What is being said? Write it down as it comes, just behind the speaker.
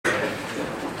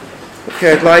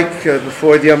Okay, I'd like,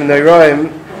 before the Yom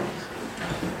Noraim,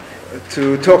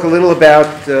 to talk a little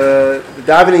about the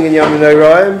davening in Yom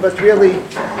Noraim, but really,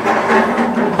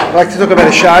 I'd like to talk about a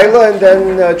shaila and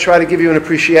then try to give you an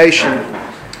appreciation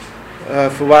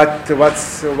for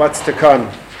what's to come.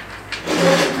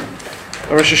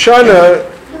 On Rosh Hashanah,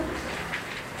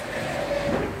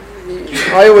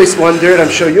 I always wondered,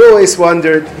 I'm sure you always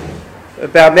wondered,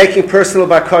 about making personal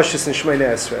bakashas in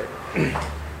Shemoneh Esrei.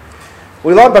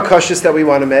 We love bakashas that we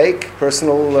want to make,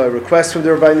 personal requests from the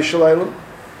Rabbeinu Shalom.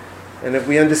 And if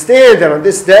we understand that on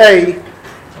this day,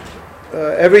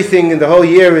 everything in the whole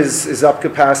year is up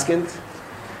kapaskind,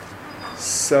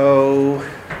 so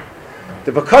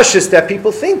the bakashas that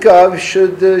people think of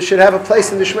should have a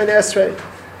place in the Shemoneh Esrei.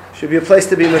 Should be a place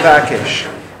to be mevakesh.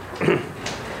 I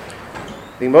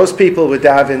think most people would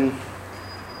daven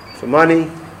for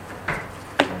money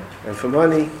and for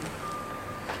money.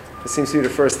 It seems to be the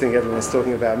first thing everyone's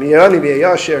talking about. Maybe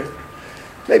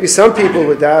some people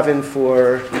would daven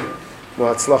for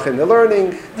mu'atzlach in the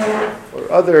learning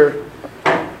or other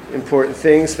important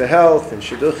things for health and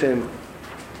shidduchim.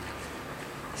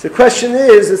 So the question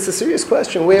is, it's a serious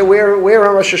question. Where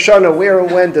on Rosh Hashanah, where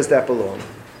and when does that belong?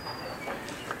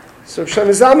 So Shlomo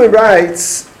Zalman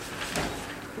writes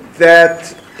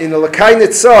that in the Lakai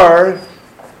Nitzar,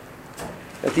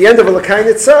 at the end of a Lakai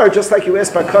Nitzar, just like you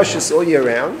ask bakashas all year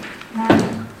round,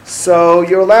 so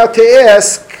you're allowed to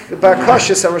ask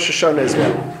bakashas on Rosh Hashanah as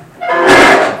well.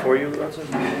 Before you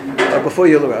Ratzah? Before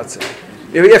Yul Ratzah.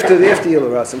 After Yul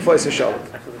Ratzah, before Yisrael Shalom.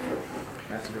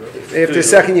 After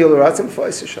second Yul Ratzah, before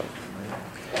Yisrael Shalom.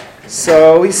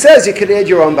 So he says you could add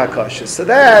your own bakashas. So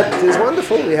that is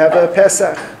wonderful. We have a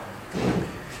Pesach.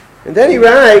 And then he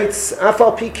writes,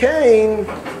 Afal Pikain,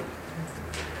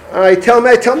 I tell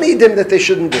Midim that they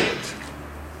shouldn't do it.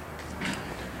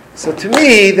 So to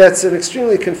me, that's an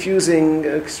extremely confusing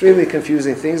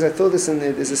thing. I thought this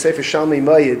is a Sefer Shalmei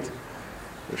Mayid,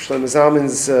 Shlomo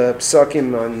Zalman's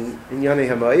psakim on Inyanei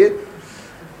HaMayid.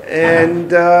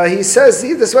 And he says,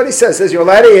 this is what he says. He says, you're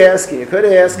allowed to ask, you could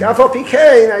ask. Afal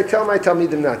Pikain, I tell my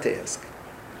Talmidim not to ask.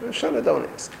 Shana, don't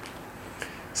ask.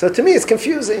 So to me, it's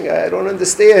confusing. I don't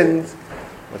understand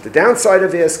what the downside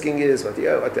of asking is, what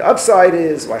the upside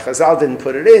is, why Chazal didn't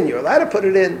put it in. You're allowed to put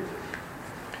it in.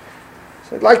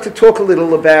 So I'd like to talk a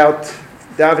little about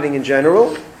davening in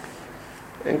general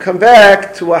and come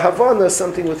back to a Havana,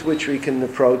 something with which we can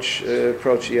approach Yom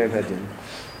Hadin.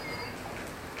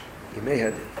 Yemei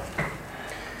Hadin.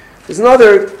 There's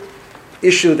another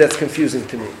issue that's confusing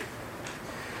to me.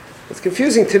 What's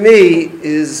confusing to me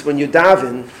is when you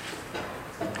daven,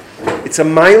 it's a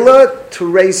maila to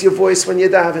raise your voice when you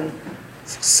daven.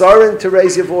 It's sarin to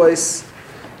raise your voice.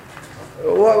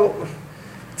 Well,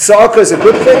 tzaka is a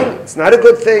good thing. It's not a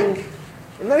good thing.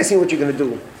 I'm not asking what you're going to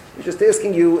do. I'm just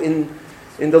asking you in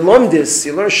the Lumdis,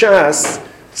 you learn Shas.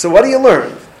 So what do you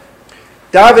learn?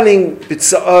 Davening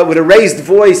with a raised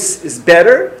voice is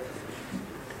better,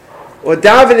 or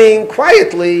davening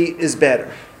quietly is better?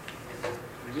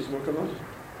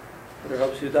 It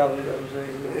helps you daven.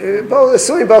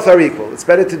 Assuming both are equal. It's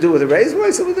better to do with a raised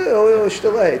voice or with a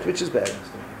shteleit, which is better.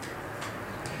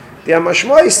 The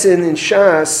Amashmoisin in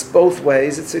Shas, both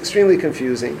ways, it's extremely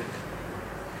confusing.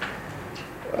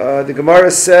 The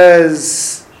Gemara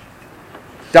says,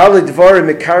 Dalid Dvarim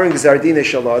Mekarin Gzardin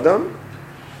Shel Adam.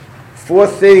 4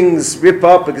 things rip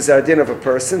up a Gzardin of a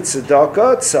person: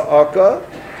 Tzedakah, Tza'aka,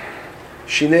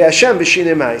 Shinei Hashem,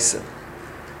 B'Shinei Ma'isa.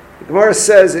 The Gemara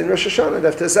says in Rosh Hashanah,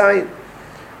 Daf Tazayin,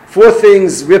 4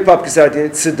 things rip up Gzardin: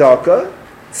 Tzedakah,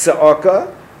 Tza'aka,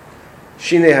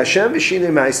 Shinei Hashem,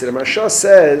 V'Shinei Ma'aser. The Marsha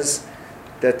says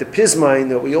that the Pismain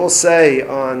that we all say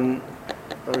on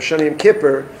Rosh Hashanah Yom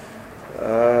Kippur,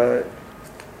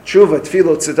 Tshuva,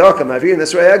 Tefillah, Tzedakah, Ma'avir,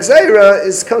 Nesrei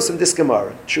Agzeira, comes from this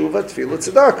Gemara. Tshuva, Tefillah,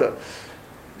 Tzedakah.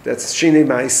 That's Shinei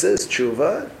Ma'aser is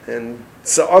Tshuva, and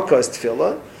Tza'aka is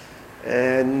Tefillah,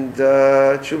 and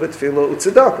Tshuva, Tefillah,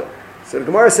 Tzedakah. So the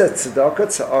Gemara says Tzedakah,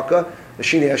 Tza'aka,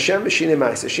 Shinei Hashem, Shinei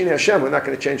Ma'aser. Shinei Hashem, we're not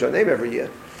going to change our name every year,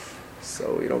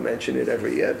 so we don't mention it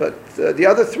every year. But the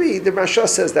other 3, the Rasha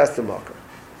says that's the marker.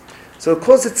 So it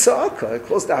calls it Tza'aka. It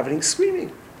calls davening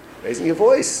screaming, raising your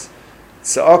voice.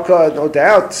 Tza'aka, no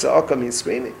doubt, Tza'aka means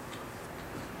screaming.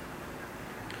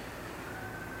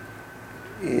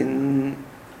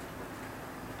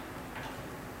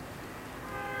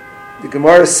 The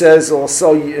Gemara says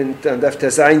also in Daf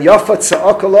Tazayin, Yafa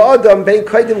Tza'aka la'adam bein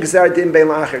kodim gzardin bein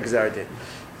la'acher gzardin.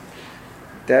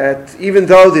 That even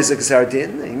though there's a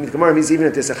gzardin, the Gemara means even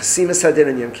if there's a chasimas hadin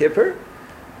in Yom Kippur,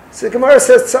 so the Gemara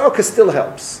says Tza'aka still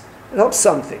helps. It helps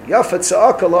something. Yafa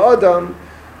Tza'aka la'adam,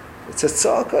 it says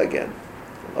Tza'aka again.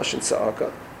 Lashon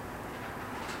Tza'aka.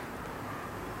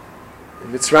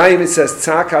 In Mitzrayim it says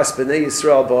Tzakas b'nei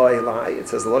Yisrael ba'ilai. It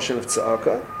says the lashon of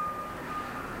tzaka.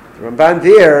 The Ramban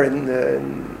there in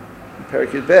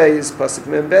Perek Yud Beis, Pasuk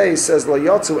Mem Beis, says Lo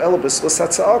yotzu elo b'schus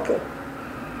hatzaka.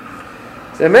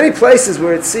 There are many places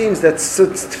where it seems that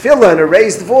tefillah in a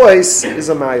raised voice is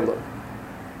a ma'ila.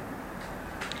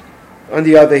 On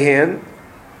the other hand,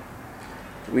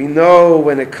 we know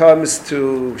when it comes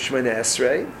to Shemona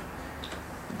Esrei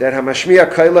that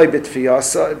Hamashmiya Kailai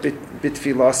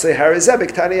Bitfilase Harizeh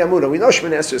B'Ktani Amuna. We know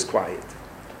Shemona Esrei is quiet.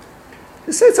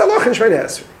 They say it's Allah in Shemona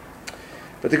Esrei.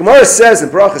 But the Gemara says in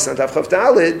Brachas on Tav Chav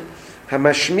Dalid,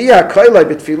 Hamashmiya Kailai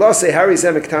Bitfilase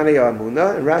Harizeh B'Ktani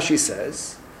Amuna, and Rashi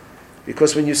says,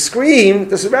 because when you scream,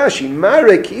 this is Rashi,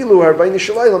 Marek Ilu Harbayin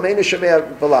Shalayla Meina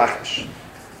Shemea Balachash.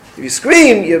 If you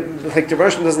scream, like the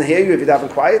Russian doesn't hear you if you daven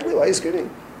quietly. Why are you screaming?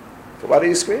 For what are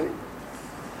you screaming?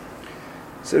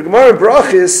 So the Gemara in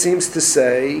Brachis seems to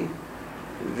say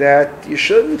that you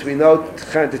shouldn't. We know the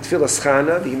Tefilas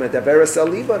Chana, the Daberas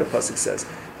Aliba, the pasuk says.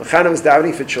 When Chana was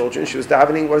davening for children, she was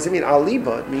davening. What does it mean?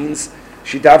 Aliba. It means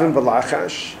she davened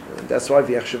balachash. And that's why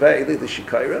v'yachshaveh eli the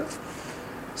shikaira.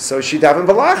 So she davened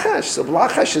balachash. So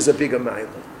balachash is a bigger ma'ila.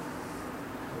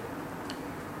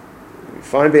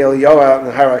 Find Be'eliyahu out in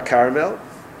the Hara Carmel.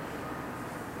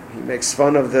 He makes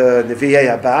fun of the Nevi'ei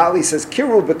Abal. He says,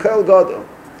 Kiru b'kel gadol.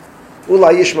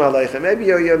 Ula yishma aleichem.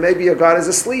 Maybe your God is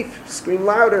asleep. Scream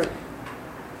louder.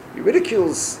 He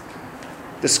ridicules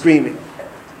the screaming.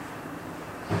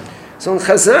 So in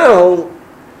Chazal,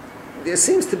 there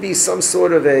seems to be some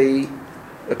sort of a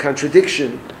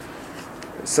contradiction,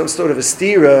 some sort of a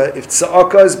stira, if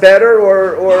tza'aka is better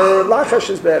or lachash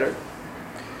is better.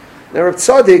 Now, Reb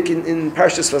Tzaddik in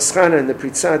Parshas Vaschana in the Pri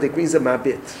Tzaddik brings a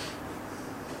mabit.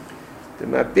 The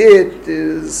mabit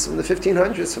is from the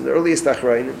 1500s, from the earliest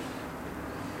Achrayim.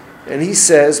 And he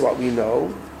says what we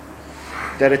know,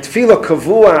 that a tefillah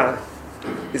kavua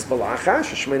is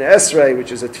balachash, a Shemona Esrei,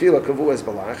 which is a tefillah kavua, is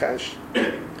balachash.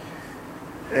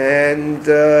 And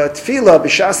tefillah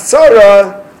b'shas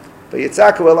tzara,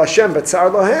 v'yitzaku el Hashem b'tzar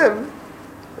lohem,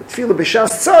 tefillah b'shas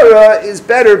tzara is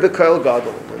better b'koil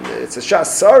gadol. It's a shas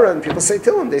tzara, and people say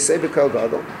Tillim, they say b'koil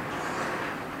gadol.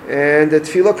 And the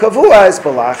tefillah kavua is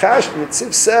balachash, and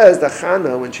Nitziv says that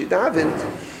Chana, when she davened,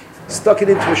 stuck it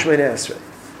into a Shemona Esrei.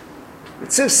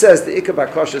 Nitziv says the Ikar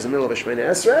Bakosha is in the middle of a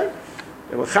Shemona Esrei,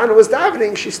 and when Chana was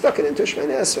davening, she stuck it into a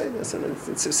Shemona Esrei.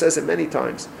 Nitziv says it many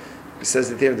times. He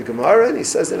says it there in the Gemara, and he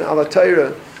says it in Ala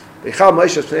Torah, B'chal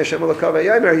Moshe Pnei Hashem Elokov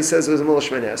HaYomer, he says it was in the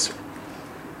middle of Shemona Esrei.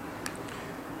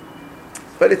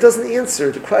 But it doesn't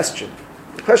answer the question.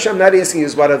 The question I'm not asking you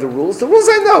is what are the rules. The rules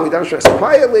I know. We don't stress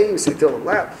quietly, we say Tillim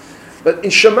loud. But in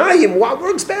Shemayim, what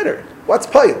works better? What's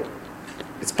Payil?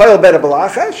 It's Payil better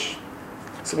balachash?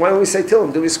 So why don't we say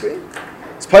Tillim? Do we scream?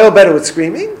 It's Payil better with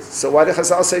screaming? So why do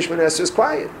Chazal say Shemona Esrei is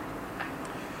quiet?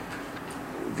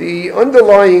 The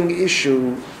underlying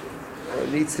issue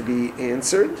needs to be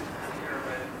answered.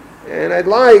 And I'd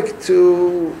like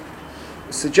to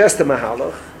suggest a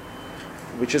mahalach,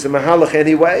 which is a mahalach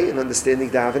anyway, in understanding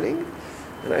davening.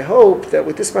 And I hope that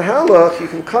with this mahalach, you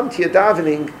can come to your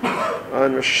davening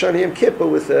on Rosh Hashanah Yom Kippur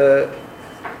with a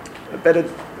better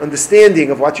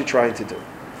understanding of what you're trying to do.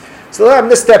 So I'm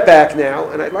going to step back now,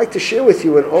 and I'd like to share with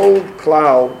you an old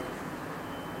klal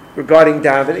regarding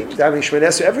davening Shemona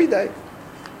Esrei every day.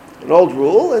 An old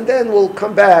rule, and then we'll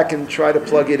come back and try to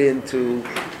plug it into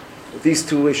these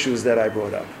two issues that I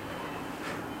brought up.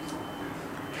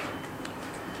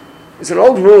 It's an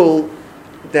old rule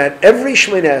that every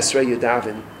Shemona Esrei you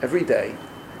daven every day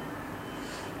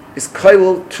is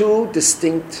kailul two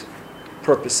distinct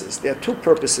purposes. There are two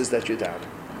purposes that you daven.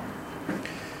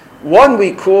 One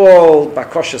we call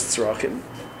bakoshas tzrachim.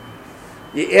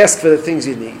 You ask for the things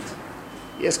you need.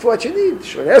 You ask for what you need.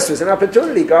 Shemona Esrei is an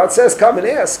opportunity. God says, come and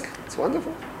ask. It's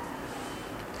wonderful.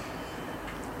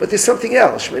 But there's something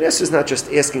else. Shemona Esrei is not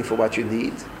just asking for what you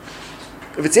need.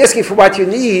 If it's asking for what you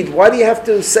need, why do you have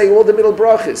to say all the middle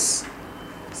brachas?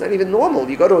 It's not even normal.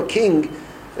 You go to a king,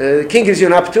 the king gives you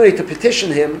an opportunity to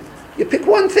petition him. You pick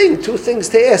one thing, two things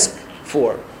to ask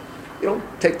for. You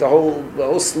don't take the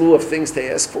whole slew of things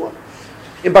to ask for.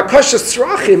 In Bakashas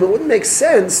Tzrachim, it wouldn't make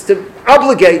sense to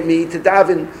obligate me to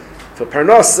daven for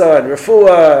Parnasa and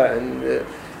Refuah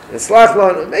and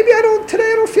Slachlan. Maybe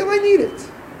today I don't feel I need it.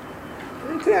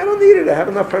 Today I don't need it. I have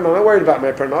enough Parnasa. I'm not worried about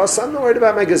my Parnasa. I'm not worried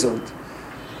about my Gesund.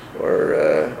 Or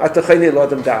Atachayni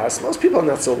Lodem Das. Most people are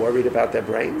not so worried about their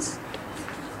brains.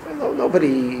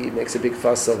 Nobody makes a big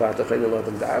fuss of Atachayni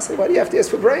Lodem Das. Why do you have to ask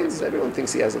for brains? Everyone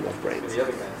thinks he has enough brains. The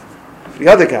other guy. The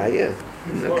other guy, yeah.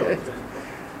 Okay.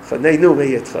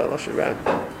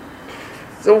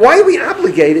 So why are we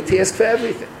obligated to ask for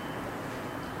everything?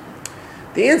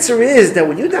 The answer is that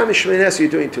when you daven Shemoneh Esrei, you're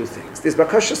doing two things. There's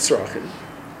Bakashas Tzrachim,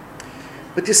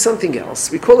 but there's something else.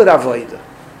 We call it Avoidah.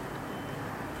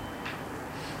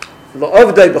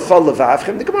 La'avdai b'chol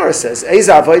levavchem. The Gemara says, "Eiz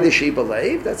avodah she'i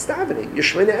b'leiv." That's davening. Your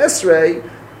Shemoneh Esrei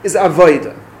is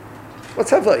avodah.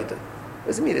 What's avodah? What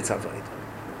does it mean? It's avodah.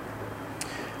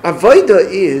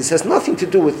 Avodah has nothing to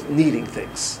do with needing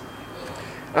things.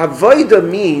 Avodah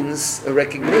means a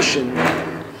recognition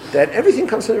that everything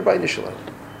comes from the Rabbeinu Shalom.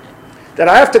 That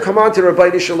I have to come on to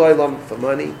Rabbeinu Shalom for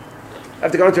money. I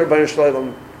have to come on to Rabbeinu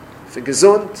Shalom for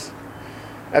gesund.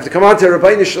 I have to come on to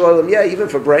Rabbeinu Shalom, even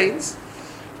for brains.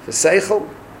 For seichel,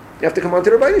 you have to come on to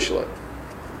Rabbeinu Shalom.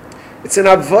 It's an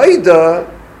avodah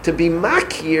to be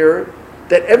makir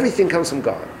that everything comes from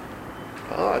God.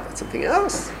 Oh, that's something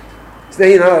else. So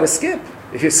then you know how to skip.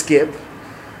 If you skip,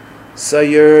 so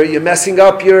you're messing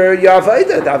up your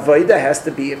avodah. The avodah has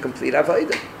to be a complete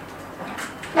avodah.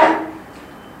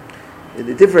 In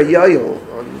the Divrei Yoel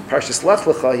on Parshas Lech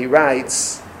Lecha, he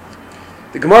writes,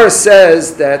 the Gemara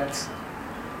says that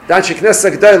Dan Sheknes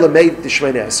Agdayla made the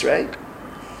Shemoneh Esrei.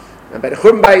 And by the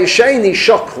Churban Bayishayni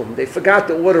Shokchum, they forgot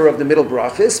the order of the middle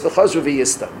brachas, v'chazru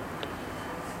v'yistam.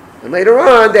 And later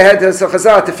on, they had the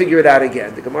Chazal to figure it out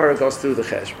again. The Gemara goes through the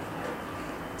Cheshbon.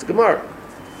 It's a Gemara.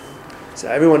 So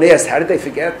everyone asked, how did they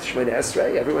forget Shemoneh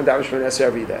Esrei? Everyone daven Shemoneh Esrei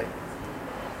every day.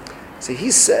 So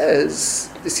he says,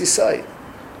 this is Yisai.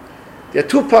 There are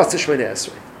two parts of Shemoneh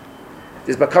Esrei.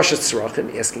 There's Bakashas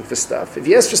Tzrachim, asking for stuff. If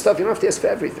you ask for stuff, you don't have to ask for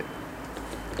everything.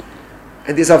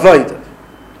 And there's Avodah.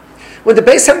 When the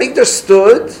Beis HaMikdash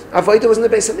stood, Avodah was in the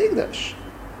Beis HaMikdash.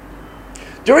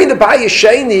 During the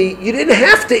Bayesheni, you didn't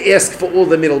have to ask for all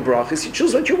the middle brachas. You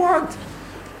choose what you want.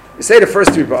 You say the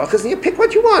first three brachas, and you pick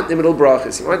what you want, the middle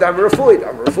brachas. You want to daven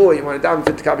refuah, you want to daven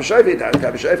for Tekab Shayva, you daven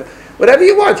Tekab Shayva. Whatever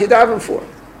you want, you daven for.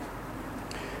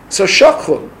 So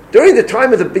Shokchum, during the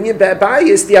time of the Binyan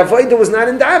Bayis, the Avodah was not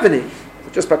in davening.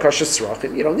 Just Bakashas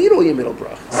Tzrachim, you don't need all your middle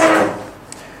brachas.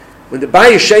 When the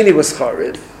Bayesheni was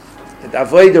Chariv, and the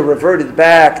Avodah reverted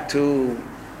back to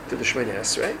the Shemoneh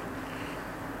Esrei.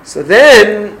 So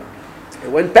then it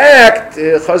went back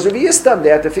to Chazru v'Yistam. They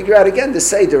had to figure out again the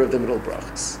Seder of the middle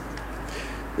brachas.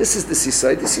 This is the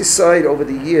Sisai. This Sisai over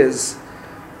the years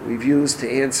we've used to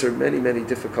answer many, many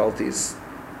difficulties.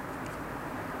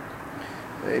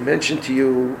 I mentioned to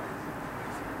you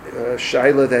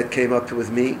Shaila that came up with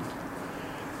me.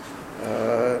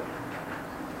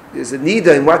 There's a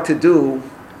nida in what to do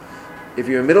if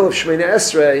you're in the middle of Shemoneh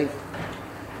Esrei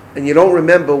and you don't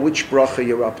remember which bracha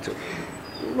you're up to.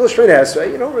 Well, Shemoneh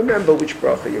Esrei, you don't remember which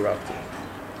bracha you're up to.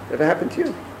 Ever happened to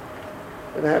you?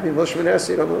 Ever happened in Shemoneh Esrei?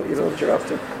 You don't know what you're up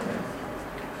to.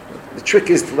 The trick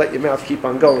is to let your mouth keep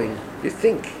on going. You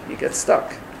think, you get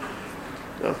stuck.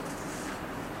 No.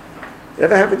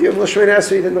 Never happened to you in Shemoneh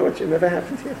Esrei? You didn't know what you never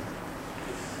happened to you.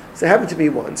 So it happened to me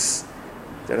once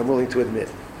that I'm willing to admit.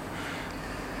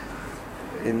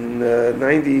 In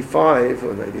 95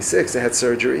 or 96, I had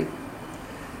surgery.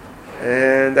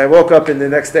 And I woke up in the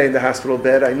next day in the hospital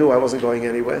bed. I knew I wasn't going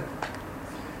anywhere.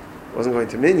 I wasn't going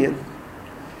to Minyan.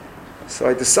 So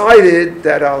I decided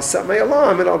that I'll set my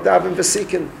alarm and I'll daven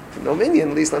v'sikin. No Minyan,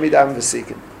 at least let me daven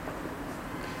v'sikin.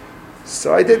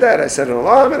 So I did that. I set an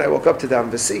alarm and I woke up to daven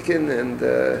v'sikin, and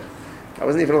I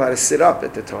wasn't even allowed to sit up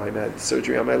at the time. I had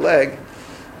surgery on my leg.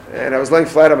 And I was laying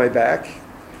flat on my back.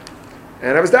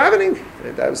 And I was davening.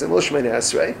 And I was in Shemoneh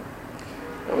Esrei.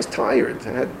 I was tired.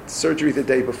 I had surgery the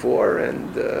day before,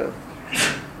 and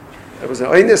I was an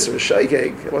oinus or a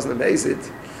shaygeg. I wasn't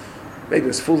amazed. Maybe it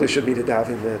was foolish of me to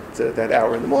daven that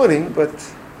hour in the morning, but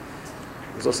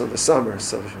it was also in the summer,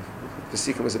 so the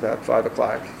sikkim was about 5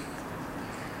 o'clock.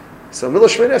 So in the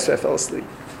middle of Shemoneh Esrei, I fell asleep.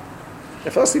 I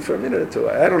fell asleep for a minute or two.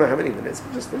 I don't know how many minutes,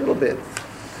 but just a little bit.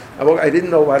 I didn't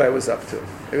know what I was up to.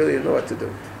 I really didn't know what to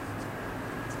do.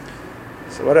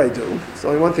 So what did I do? There's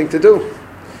only one thing to do.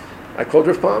 I called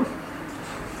Rav Palm.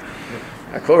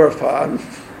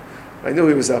 I knew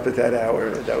he was up at that hour.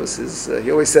 That was his.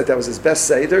 He always said that was his best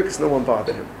seder because no one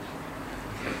bothered him.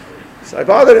 So I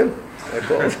bothered him. I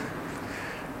called.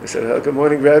 I said, "Good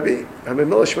morning, Rabbi. I'm in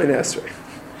Shemoneh Esrei."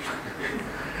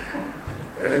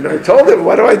 And I told him,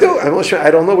 "What do I do? I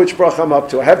don't know which bracha I'm up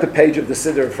to. I have the page of the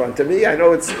siddur in front of me. I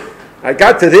know it's. I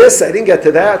got to this. I didn't get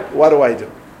to that. What do I do?"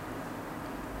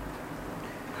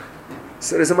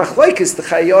 So there's a machlokes, the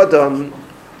Chayei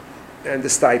and the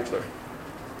Stipler.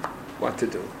 What to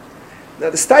do? Now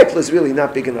the Stipler is really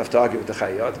not big enough to argue with the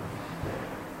Chayei.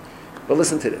 But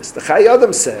listen to this. The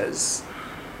Chayei says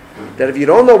that if you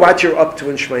don't know what you're up to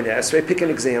in Shemoneh Esrei, pick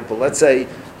an example. Let's say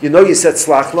you know you said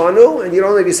Slach Lanu and you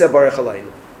don't know if you said Baruch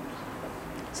Aleinu.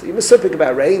 So you must pick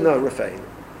about Reina or Rafeinu.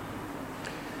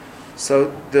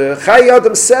 So the Chai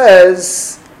Adam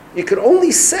says you could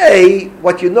only say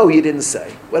what you know you didn't say.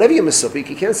 Whatever you misupik,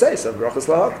 you can't say. So brachas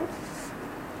lahakol.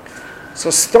 So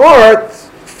start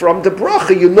from the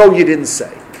bracha you know you didn't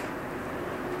say.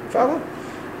 Follow?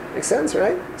 Makes sense,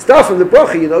 right? Start from the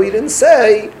bracha you know you didn't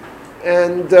say,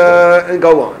 and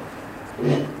go on.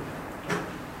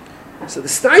 So the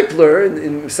Stipler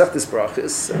in Mesechtes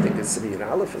Brachas, I think it's Simeon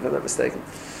Aleph, if I'm not mistaken.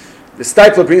 The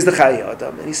Stipler brings the Chai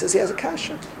Adam, and he says he has a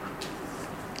kasha.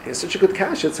 He has such a good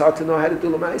kasha, it's hard to know how to do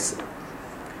l'maisa.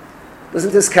 Listen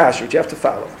to this kasha, which you have to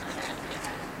follow.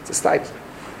 It's a Stipler.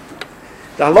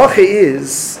 The halacha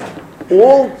is,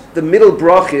 all the middle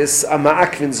brachas are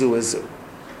ma'akvin zu azu.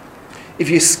 If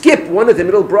you skip one of the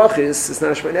middle brachas, it's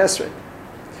not a Shemona Esrei.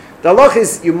 The halacha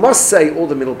is, you must say all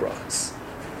the middle brachas.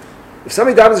 If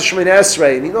somebody davens a Shemona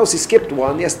Esrei and he knows he skipped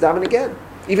one, he has to daven again.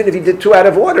 Even if he did two out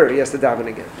of order, he has to daven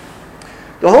again.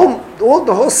 The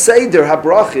whole Seder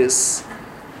HaBrachis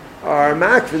are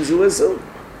ma'akvin zu azu.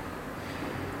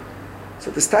 So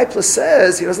the Stipler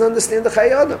says he doesn't understand the Chai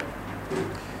Adam.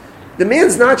 The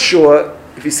man's not sure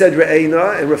if he said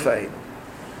Re'ena and Rafa'ena.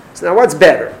 So now what's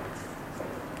better?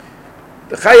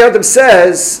 The Chai Adam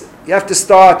says you have to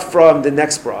start from the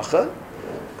next bracha,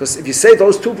 because if you say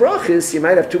those two brachas, you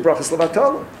might have two brachas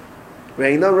levatala.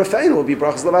 Re'ena and Rafa'ena will be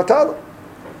brachas levatala.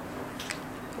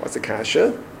 What's the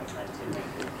kasha?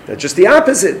 That's just the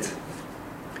opposite.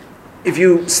 If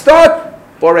you start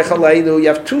Borech Aleinu, you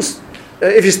have two.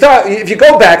 If you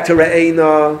go back to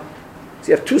Re'ena, so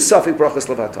you have two Safik brachas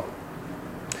levatala.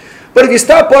 But if you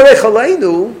start Borech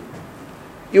Aleinu,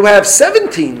 you have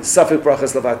 17 Safik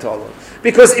brachas levatala.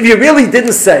 Because if you really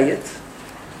didn't say it,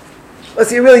 let's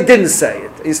say you really didn't say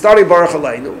it, and you're starting Borech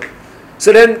Aleinu,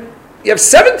 so then you have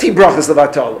 17 brachas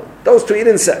levatala. Those two you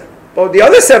didn't say. But the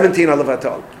other 17 are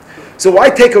levatala. So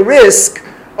why take a risk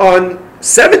on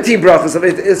 17 brachas of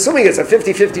it? Assuming it's a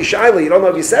 50-50 shaila, you don't know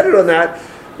if you said it or not.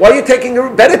 Why are you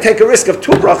better take a risk of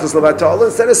two brachas levatala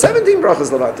instead of 17 brachas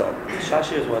levatala?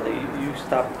 Shashi is what? You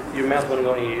stop, your mouth going to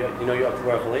go, you know you're up to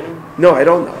Baruch Aleinu? No, I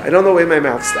don't know. I don't know where my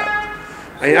mouth stopped.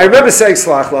 I remember saying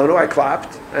Slach Lanu, I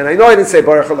clapped, and I know I didn't say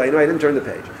Baruch Aleinu, I didn't turn the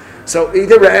page. So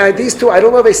either these two, I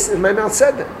don't know if my mouth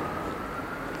said that.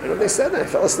 I don't know if they said that. I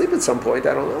fell asleep at some point,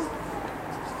 I don't know.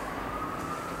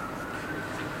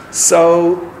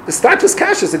 So the Stipler's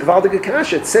kasha is a Gvaldige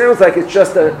kasha. It sounds like it's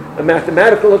just a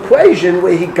mathematical equation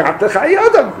where he got the Chai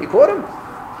Adam. He caught him.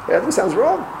 Chai Adam sounds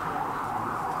wrong.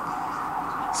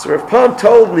 So Rav Pam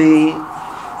told me,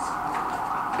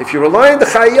 if you rely on the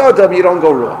Chai Adam, you don't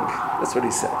go wrong. That's what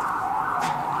he said.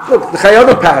 Look, the Chai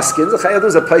Adam paskins. The Chai Adam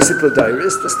is a Paisik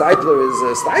L'Dairis. The Stipler is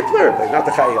a Stipler, but not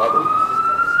the Chai Adam.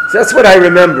 So that's what I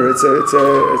remember. It's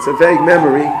a vague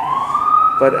memory.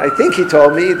 But I think he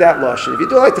told me that lashon. If you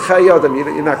do like the Chai Adam,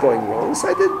 you're not going wrong. So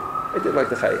I did like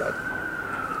the Chai Adam.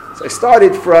 So I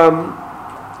started from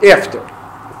after.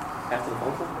 After the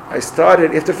phone call? I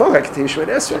started after the phone. I continued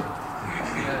Shemona Esrei.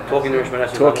 Talking to Shemona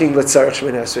Esrei. Talking L'Tzarech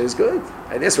Shemona Esrei is good.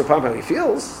 I didn't ask Rav Pam how he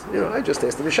feels. I just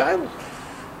asked him a shayla.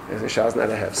 And the shayla's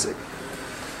not a hefsek.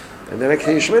 And then I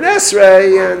continued Shemona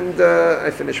Esrei, and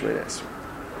I finished Shemona Esrei.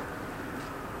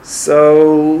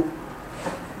 So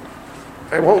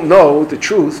I won't know the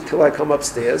truth till I come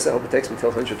upstairs. I hope it takes me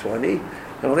till 120. And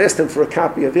I'll ask them for a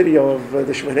copy, a video of the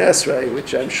Shemona Esrei,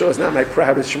 which I'm sure is not my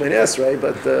proudest Shemona Esrei,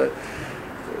 but I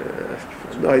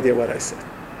have no idea what I said.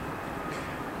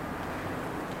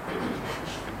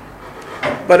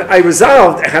 But I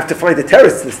resolved I have to find the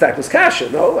teretz to the Stipler's kasha.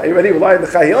 No, I already rely on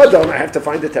the Chai Adam. I have to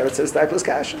find the teretz to the Stipler's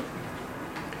kasha.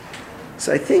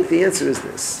 So I think the answer is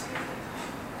this.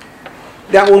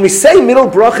 That when we say middle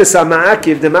brachas are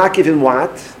ma'akiv, the ma'akiv in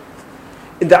what?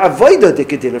 In the avodah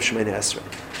dikadin of Shemona Esrei.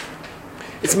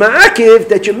 It's ma'akiv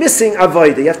that you're missing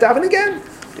avodah. You have to daven again.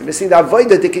 You're missing the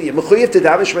avodah dikadin. You're mechuyev to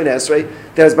daven Shemona Esrei.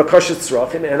 There's bakashat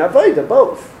tzrachim and avodah,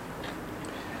 both.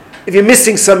 If you're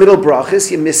missing some middle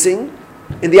brachas, you're missing.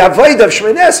 In the avodah of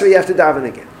Shemona Esrei, you have to daven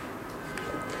again.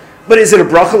 But is it a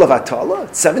bracha of Atala?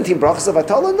 17 brachas of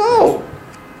Atala? No.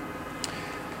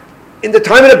 In the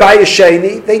time of the Bayis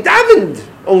Sheni, they davened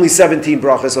only 17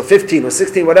 brachas, or 15, or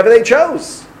 16, whatever they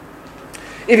chose.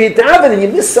 If you daven and you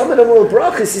miss some of the little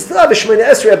brachas, you still have a Shemona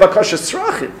Esrei, a bakashat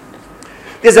tzrachim.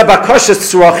 There's a bakashat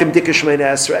tzrachim dika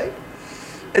Shemona Esrei,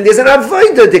 and there's an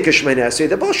avodah dika Shemona Esrei.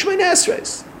 They're both Shemona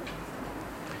Esreis.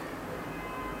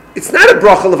 It's not a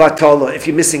bracha of Atala if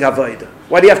you're missing avodah.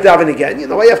 Why do you have to daven again? You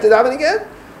know why you have to daven again?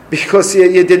 Because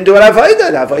you didn't do an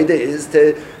avodah. The avodah is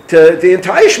to the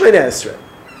entire Shemona Esrei.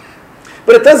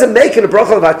 But it doesn't make it a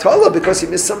bracha of Atala because you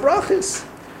missed some brachas.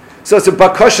 So it's a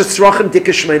bakashat tzrachim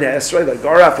dika Shemona Esrei, like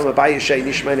Gara from a Bayis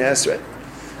Sheni Shemona Esrei.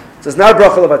 So it's not a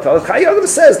bracha of Atala. Chai Adam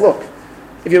says, look,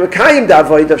 If you're Mekayim the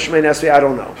Avodah of Shemoneh Esrei, I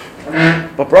don't know.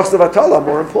 But Brachas Levatala are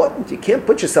more important. You can't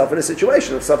put yourself in a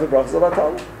situation of suffering Brachas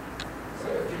Levatala. So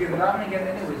if you're davening again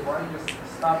anyways, why don't you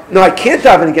just stop? No, I can't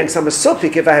daven again because I'm a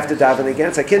supik if I have to daven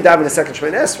again. So I can't daven a second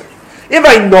Shemoneh Esrei. If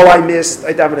I know I missed,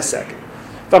 I daven a second.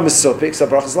 If I'm a supik, so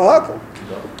Brachas Lahakol.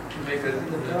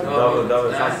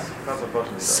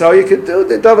 So you could do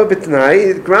the Dava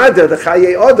B'tnai. Grada, the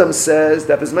Chaye Odom says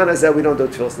that B'zman Hazeh we don't do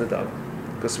Tfilas Nadav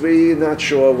because we're not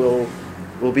sure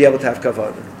we'll be able to have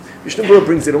Kavanah. Mishnah Berurah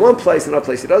brings it in one place, in another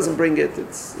place he doesn't bring it.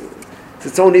 It's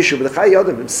its own issue. But the Chaye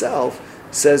Odom himself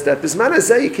says that B'zman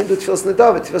Hazeh you can do Tfilas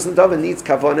Nadav. Tfilas Nadav needs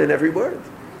Kavanah in every word.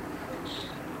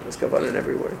 There's Kavanah in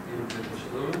every word.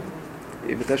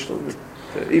 Even Tashlum.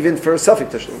 Even for Safik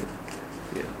Tashlum.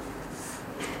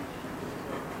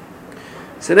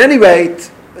 So at any rate,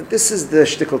 this is the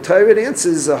Shtikl Torah. It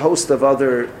answers a host of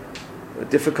other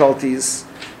difficulties.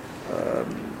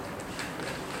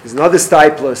 There's another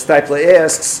Stipler. Stipler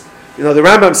asks, the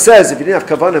Rambam says if you didn't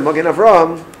have Kavanah Magen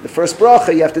Avram, the first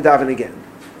bracha, you have to daven again.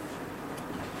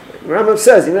 The Rambam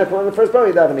says you didn't have Kavanah the first bracha,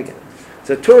 you daven again.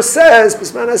 So Tur says,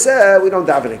 B'zman Hazeh, we don't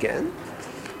daven again,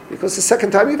 because the second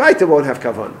time Yivaita won't have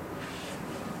Kavanah.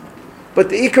 But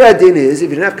the Ikra Din is, if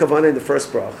you didn't have Kavanah in the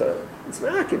first bracha, it's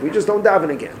ma'akiv. We just don't daven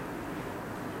again.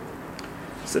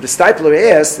 So the Stipler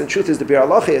asks, and the truth is the Bir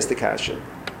Halacha asks the Kasha,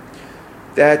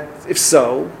 that if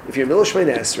so, if you're Milah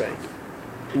Shemoneh Esrei,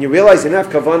 and you realize you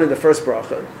didn't have Kavanah in the first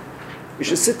bracha, you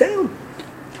should sit down.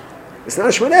 It's not a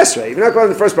Shemoneh Esrei. If you're not Kavanah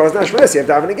in the first bracha, it's not a Shemoneh Esrei. You have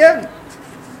to daven again.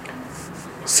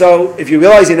 So if you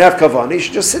realize you didn't have Kavanah, you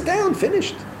should just sit down,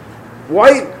 finished.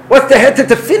 Why? What's the head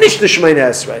to finish the Shemoneh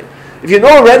Esrei? If you know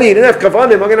already you didn't have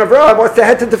Kavanah, Magen Avraham, what's the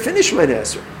head to finish Shemoneh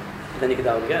Esrei? Then you can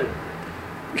daven again.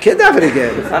 You can't daven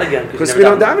again. It's not again because we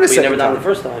don't daven a second time. You never daven time. the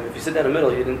first time. If you sit down in the middle,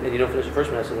 and you don't finish the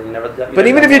first Shemoneh Esrei, then you never. But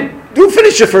even if you do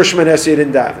finish the first Shemoneh Esrei, you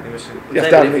didn't daven. You have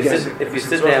to daven again. If you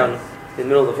sit down in the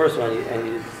middle of the first one,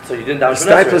 so you didn't daven The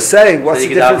Shemoneh Esrei. Stipler is saying, what's the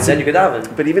difference? Then you could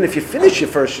daven. But even if you finish your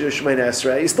first Shemoneh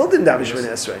Esrei, you still didn't daven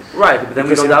Shemoneh Esrei. Right, but then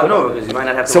we don't daven over because you might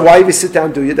not have to. So why if you sit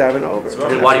down, do you daven over?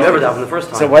 Then why do you ever daven the first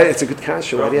time? So why? It's a good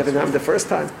kasha. Why do you ever daven the first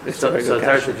time? It's a very good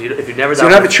kasha. If you never daven, so you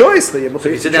don't have a choice. So if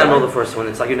you sit down in the middle of the first one,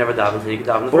 it's like you never daven, so you can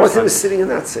daven the but first time. But what's sitting and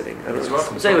not sitting? I don't know.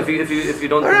 I'm saying if you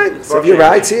don't. All right. So if you're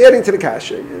right, so you're adding to the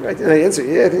kasha. You're right in the answer.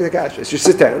 You're adding to the kasha. So you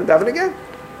sit down and daven again.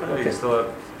 Okay. You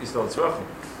still tzrachim.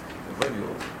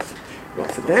 Well,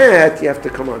 for that you have to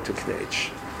come on to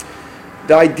Knech.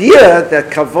 The idea that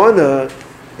Kavanah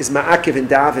is ma'akiv in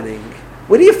davening,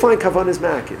 where do you find Kavanah is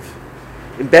ma'akiv?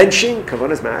 In benching,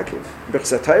 Kavanah is ma'akiv. In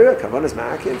Birchas HaTorah, Kavanah is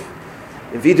ma'akiv.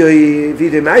 In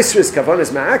Vidui Meisris, Kavanah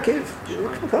is ma'akiv.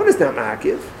 Kavanah is not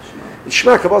ma'akiv. In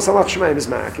Shema, Kavanah Samach Shemaim is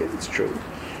ma'akiv. It's true.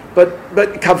 But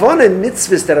Kavanah in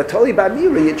mitzvahs that are totally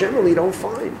b'amira, you generally don't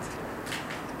find.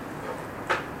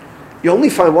 You only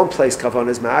find one place Kavanah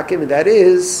is ma'akiv, and that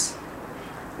is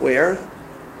where?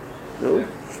 No?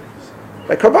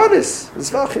 By Karbanis,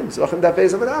 Zvachim Daf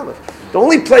Beis Amud Aleph. The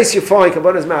only place you find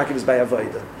Kavanah's Ma'akiv is by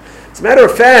Avodah. As a matter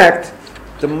of fact,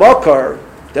 the Makar,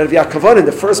 that if you have Kavanah in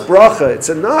the first bracha, it's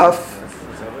enough.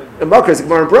 The Makar is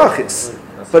Gemara Brachis.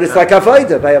 But it's like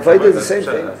Avodah. By Avodah, it's the same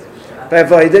thing. By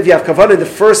Avodah, if you have Kavanah in the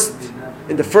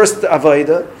first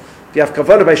Avodah, if you have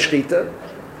Kavanah by Shchita,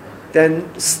 then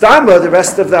Stama, the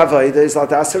rest of the Avodah, is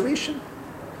Ladas HaRishon.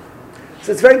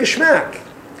 So it's very geschmack.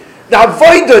 The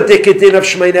Avodah dikadin of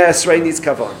Shemoneh Esrei needs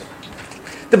kavanah.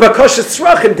 The Bakosha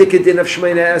Tzrachim dikadin of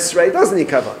Shemoneh Esrei doesn't need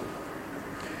kavanah.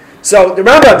 So the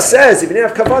Rambam says if you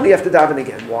didn't have kavanah, you have to daven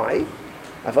again. Why?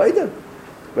 Avodah.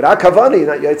 Without kavanah, you're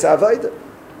not Yaitza Avodah.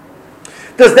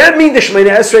 Does that mean the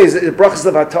Shemoneh Esrei is brachas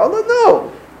levatala?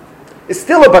 No. It's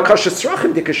still a Bakosha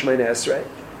Tzrachim dikad Shemoneh Esrei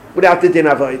without the din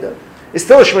Avodah. It's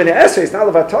still a Shemoneh Esrei. It's not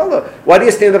levatala. Why do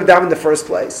you stand up daven in the first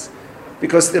place?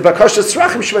 Because the Bakosha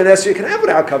Tzrachim Shemoneh Esrei you can have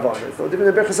without kavanah. It's no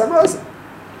different than Birchas Hamazon.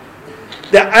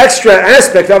 The extra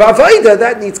aspect of Avodah,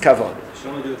 that needs kavanah. You should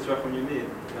only do the tzrachim you need.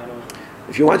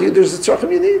 If you want to do the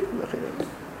tzrachim you need.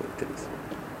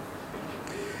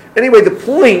 Anyway, the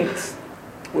point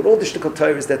with all the Shtikl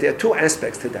Torah is that there are two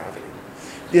aspects to davening.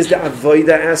 There's the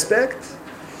Avodah aspect,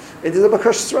 and there's the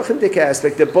Bakosha Tzrachim Dika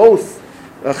aspect. They're both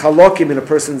chalokim in a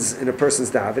person's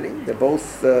davening. They're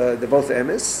both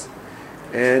emes.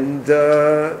 And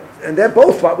they're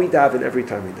both what we daven every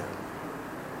time we daven.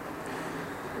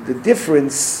 The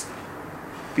difference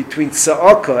between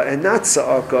tza'aka and not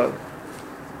tza'aka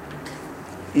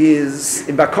is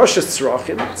in Bakosha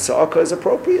Tzrachim, tza'aka is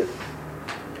appropriate.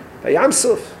 By Yam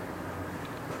Suf,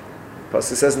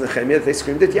 Pasuk says in the Nehemiah that they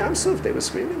screamed at Yam Suf. They were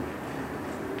screaming.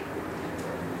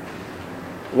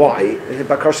 Why? In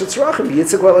Bakosha Tzrachim,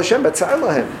 Yitzchak Hashem B'tzar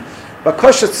Lahem.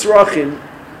 Bakosha Tzrachim.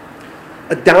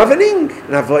 A davening,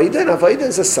 an avodah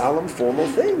is a solemn, formal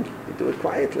thing. You do it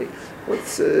quietly.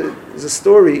 There's a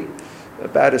story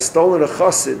about a stolen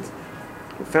chassid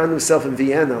who found himself in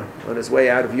Vienna on his way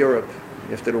out of Europe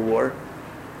after the war.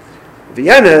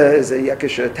 Vienna is a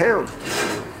Yekisha town.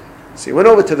 So he went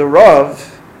over to the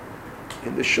Rav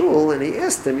in the shul and he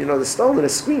asked him, the stolen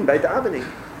is screamed by davening.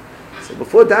 So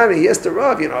before davening, he asked the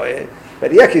Rav, by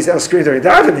the Yekis, they'll scream during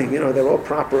davening, they're all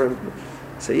proper.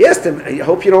 So he asked him, I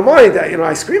hope you don't mind that,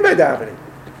 I scream by davening.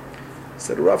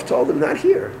 So the Rav told him, not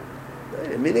here.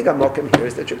 The meaning of Mokim here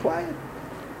is that you're quiet.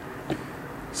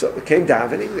 So it came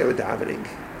davening, they were davening.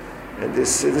 And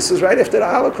this was right after the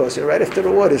Holocaust, right after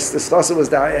the war. This Stasa was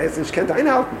dying,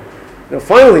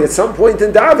 finally, at some point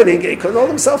in davening, he couldn't hold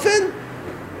himself in.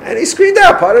 And he screamed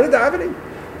out, part of the davening.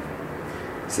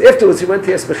 So afterwards, he went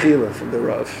to ask Mechila from the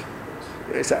Rav.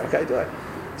 And he said, okay, do it.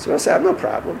 So I said, I have no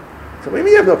problem. So what do you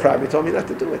mean you have no problem? He told me not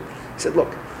to do it. He said,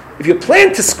 look, if you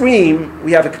plan to scream,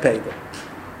 we have a kapeda.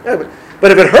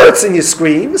 But if it hurts and you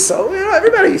scream, so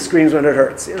everybody screams when it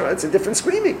hurts. It's a different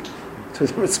screaming. Two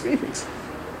different screamings.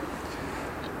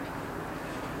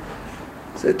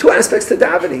 So there are two aspects to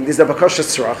davening. There's the bakashas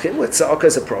tzrachim, where tzaka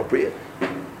is appropriate.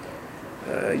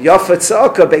 Yafa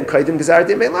tzaka ben kaidim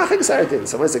gzardin ben lacha gzardin.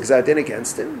 Someone's a gzardin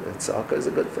against him, and tzaka is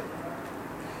a good thing.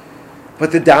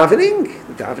 But the davening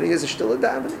is still a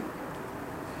davening.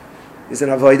 There's an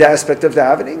avodah aspect of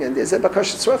davening, and there's a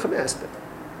bakashas tzrachim aspect.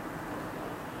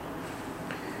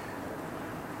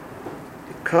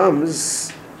 It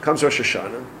comes Rosh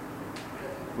Hashanah.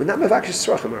 We're not mevakesh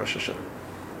tzrachim Rosh Hashanah.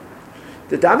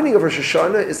 The davening of Rosh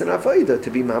Hashanah is an avodah to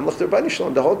be mamlech d'Rabbanan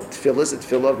Shalom. The whole tefillah is a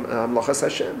tefillah of Amlachas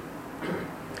Hashem.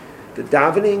 The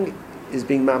davening is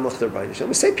being mamlech d'Rabbanan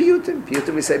Shalom. We say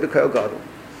piyutim we say b'koil gadol.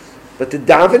 But the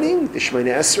davening, the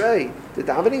Shmoneh Esrei, the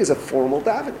davening is a formal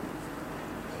davening.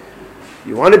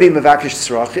 You want to be mevakesh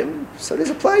tzrachim, so there's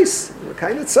a place.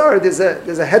 L'kay Nitzar, there's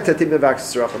a heta to mevakesh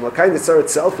tzrachim. L'kay Nitzar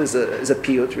itself is a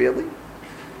piyut really.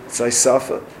 It's a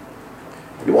safa.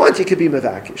 You could be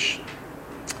mevakesh.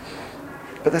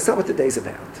 But that's not what the day's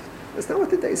about. That's not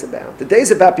what the day's about. The day's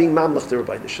about being mamlech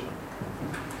d'Rabbanan Shalom.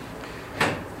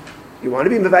 You want to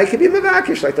be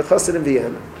mevakesh, like the chassid in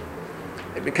Vienna.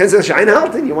 Because of Shain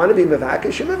Halton, you want to be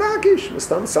mevakesh, you're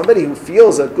mevakesh. Somebody who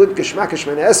feels a good geshmak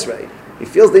Shmoneh Esrei, he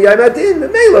feels the Yom Adin, the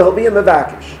Mela, he'll be a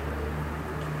mevakesh.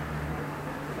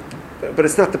 But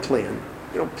it's not the plan.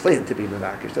 You don't plan to be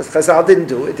mevakesh. That's Chazal didn't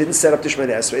do it. Didn't set up the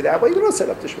Shmoneh Esrei that way. You don't set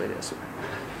up the Shmoneh Esrei.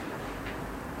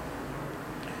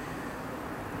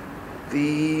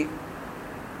 The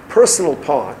personal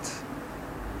part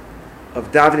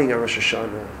of davening on Rosh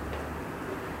Hashanah,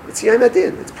 it's Yom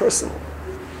Adin, it's personal.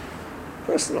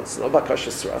 It's not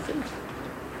bakashas tzrachim.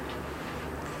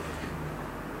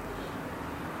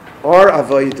 Our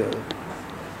avodah,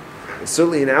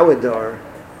 certainly in our dar,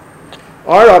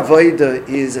 our avodah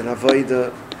is an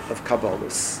avodah of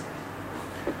kabbalas,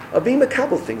 of being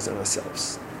makabel things on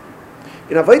ourselves.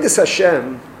 In avodas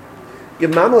Hashem,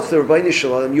 you're mamlech d'Rabbanan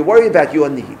Shalom, you worry about your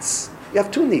needs. You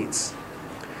have two needs.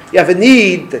 You have a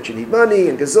need that you need money,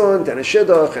 and gesund, and a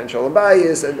shidduch, and shalom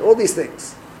bayis, and all these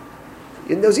things.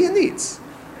 Those are your needs.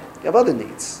 You have other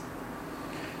needs.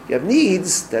 You have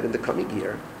needs that in the coming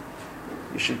year,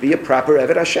 you should be a proper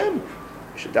Eved Hashem.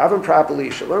 You should daven properly,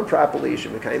 you should learn properly, you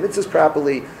should make mitzvahs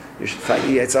properly, you should fight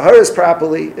the Yetzaharas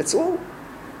properly. It's all.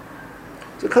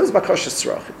 So it comes bakashas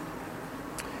tzrachim.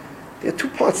 There are two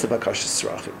parts to bakashas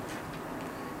tzrachim.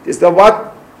 There's the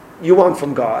what you want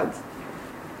from God,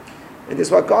 and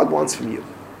there's what God wants from you.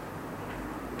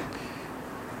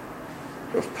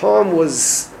 Rav Palm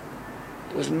was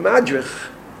madrich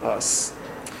us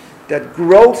that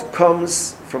growth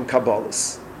comes from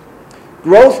Kabbalahs.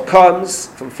 Growth comes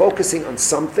from focusing on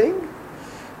something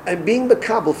and being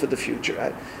makabel for the future.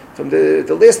 Right? From the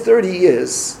last 30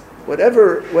 years,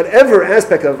 whatever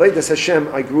aspect of Avodas Hashem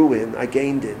I grew in, I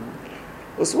gained in,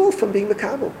 was all from being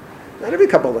makabel. Not every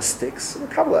Kabbalah sticks.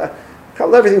 Kabbalah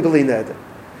everything b'li neder.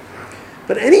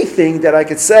 But anything that I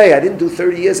could say I didn't do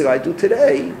 30 years ago, I do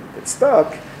today, it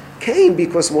stuck, came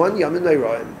because one Yom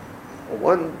Noraim, or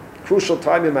one crucial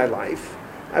time in my life,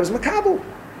 I was makabel.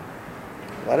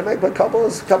 A lot of my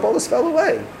Kabbalahs fell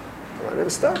away. A lot of them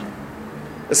stuck.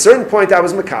 At a certain point I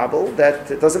was makabel that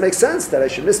it doesn't make sense that I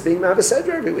should miss being Ma'av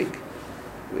Seder every week.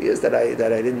 2 years that I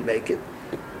didn't make it.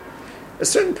 At a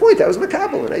certain point I was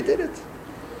makabel and I did it.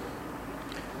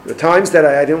 The times that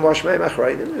I didn't wash my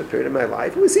machrayim in a period of my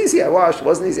life, it was easy. I washed. It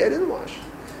wasn't easy. I didn't wash.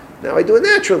 Now I do it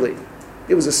naturally.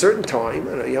 It was a certain time,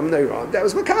 Yom Neiram, that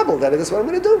was makabel. That is what I'm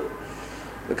going to do.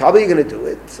 Makabel, you're going to do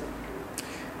it.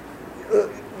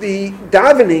 The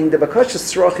davening, the bakashas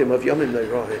tzrachim of Yom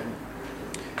Neiram,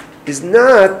 is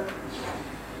not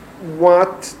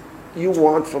what you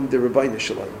want from the Rebbeinu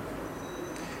Shalom.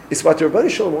 It's what the Rebbeinu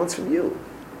Shalom wants from you.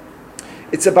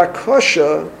 It's a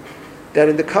bakasha that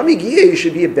in the coming year you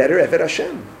should be a better Eved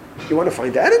Hashem. You want to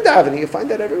find that in davening, you find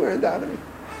that everywhere in davening.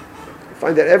 You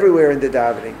find that everywhere in the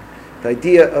davening. The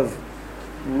idea of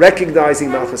recognizing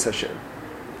Malchus Hashem.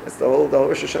 That's the whole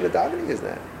Rosh Hashanah davening is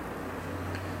that.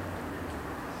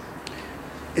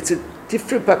 It's a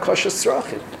different bakasha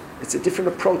tzrachim. It's a different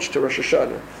approach to Rosh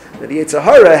Hashanah. Now the Yetzer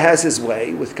Hara has his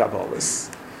way with Kabbalahs.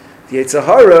 The Yetzer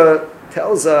Hara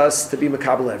tells us to be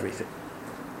makabel everything.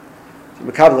 You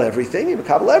makabel everything, you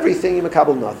makabel everything, you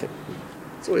makabel nothing.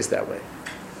 It's always that way.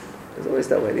 It's always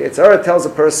that way. The Yetzer Hara tells a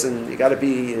person, you got to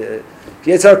be, the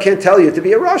Yetzer Hara can't tell you to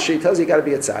be a Rashi, he tells you got to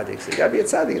be a tzaddik. So you got to be a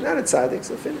tzaddik, you're not a tzaddik,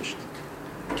 so finished.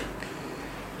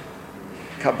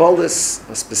 Kabbalahs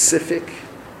are specific,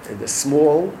 and they're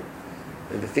small,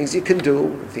 and the things you can do,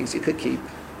 and things you could keep.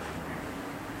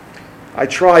 I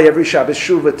try every Shabbos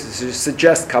Shuvah to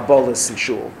suggest Kabbalahs in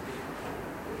shul.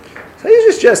 So I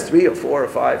usually suggest 3 or 4 or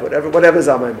 5, whatever's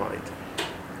on my mind.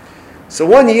 So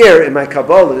one year in my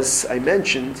Kabbalahs, I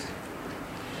mentioned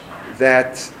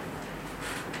that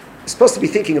you're supposed to be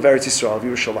thinking of Eretz Yisrael, of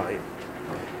Yerushalayim.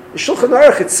 In Shulchan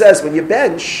Aruch it says when you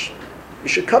bench, you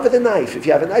should cover the knife. If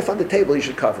you have a knife on the table, you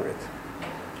should cover it.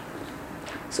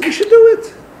 So we should do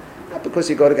it. Not because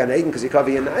you go to Gan Eden, because you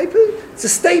cover your knife. It's a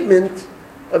statement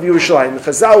of Yerushalayim.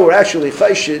 The Chazal were actually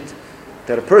chayshid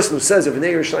that a person who says of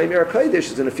V'nei Yerushalayim Yer HaKodesh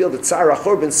is going to feel the tzara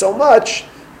churban so much,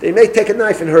 they may take a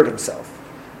knife and hurt himself.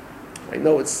 I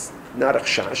know it's not a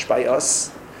chash by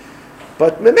us,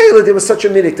 but Memela there was such a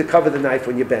minute to cover the knife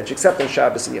when you bench, except on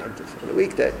Shabbos and Yom Tov, on a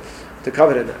weekday, to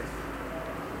cover the knife.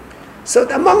 So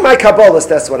among my Kabbalahs,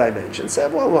 that's what I mentioned.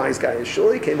 Said, well, wise guy in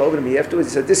shul, he came over to me afterwards,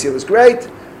 he said, this year was great,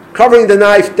 covering the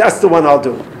knife, that's the one I'll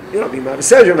do. You know, be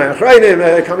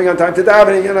Ma'aseh, coming on time to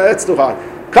davening, that's too hard.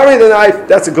 Covering the knife,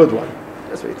 that's a good one.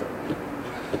 That's what he told me.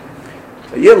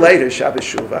 A year later, Shabbos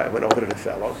Shuvah, I went over to the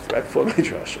fellow, right before my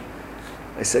drasha.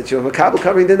 I said, you're Makabel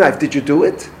covering the knife. Did you do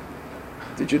it?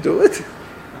 Did you do it?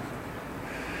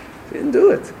 Didn't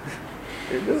do it.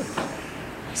 Didn't do it.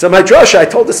 So my drasha, I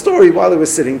told the story while he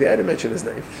was sitting there. I didn't mention his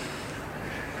name.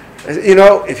 I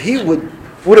said, if he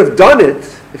would have done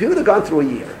it, if he would have gone through a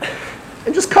year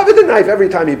and just covered the knife every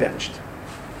time he benched,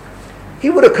 he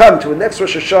would have come to a next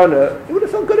Rosh Hashanah, he would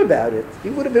have felt good about it. He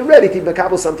would have been ready to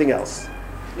makabel something else.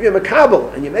 You're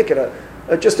makabel and you make it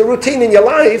just a routine in your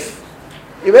life,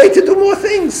 you're ready to do more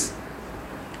things.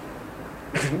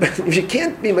 But if you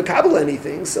can't be makabel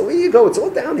anything, so where you go, it's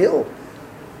all downhill.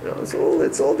 It's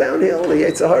all downhill. The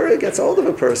Yetzer Hara gets hold of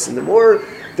a person. The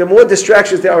more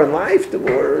distractions there are in life, the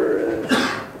more.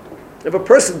 If a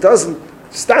person doesn't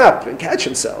stop and catch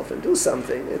himself and do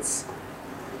something, it's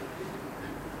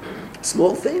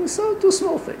small things. So do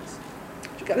small things.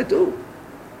 What you got to do.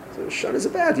 So Shana is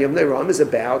about. Yom Ram is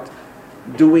about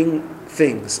doing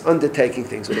things, undertaking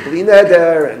things with a Bli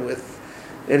Neder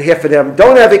and half of them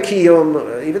don't have a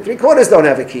kiyum. Even 3/4 don't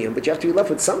have a kiyum. But you have to be left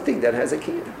with something that has a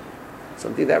kiyum.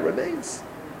 Something that remains.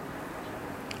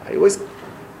 I always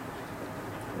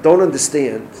don't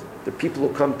understand the people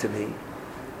who come to me,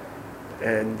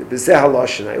 and b'zeh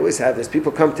haloshen, I always have this.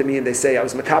 People come to me and they say, I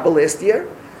was makabel last year.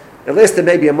 It lasted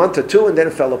maybe a month or two and then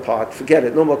it fell apart. Forget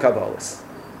it, no more kabbalas.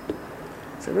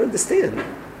 So I don't understand.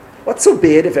 What's so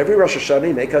bad if every Rosh Hashanah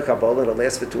you make a kabbalah and it'll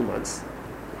last for 2 months?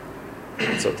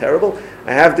 It's so terrible.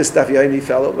 I have this Daf Yomi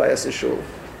fellow by us in shul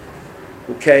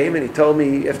who came and he told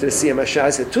me after the Siyam Hashas,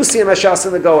 he said, 2 Siyam Hashas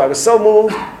in a go. I was so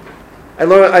moved. I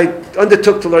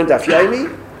undertook to learn Daf Yomi,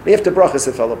 and after brachas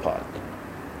it fell apart.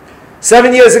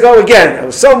 7 years ago again, I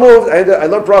was so moved. I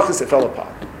learned brachas, it fell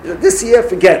apart. This year,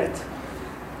 forget it.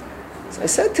 So I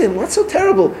said to him, what's so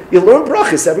terrible? You learn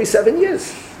brachas every 7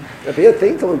 years. A bad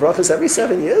thing to learn brachas every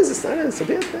 7 years? It's a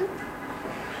bad thing.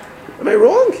 Am I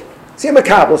wrong? See, I'm a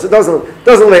kabbalah, so it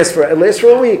doesn't last for, it lasts for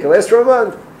a week, it lasts for a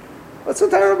month. What's so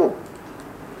terrible?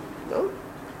 No?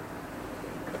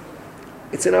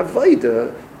 It's an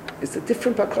avodah, it's a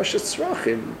different bakashas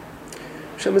tzrachim.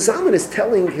 Shem Zaman is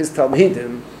telling his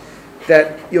talmidim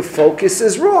that your focus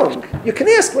is wrong. You can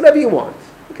ask whatever you want.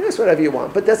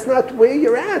 But that's not where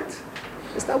you're at.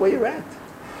 That's not where you're at.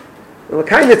 When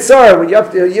you're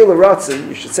up to Yila Ratzin,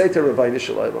 you should say to Rabbi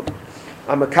Shalom,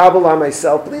 I'm a kabbalah on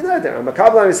myself, I'm a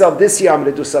kabbalah on myself, this year I'm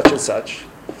going to do such and such.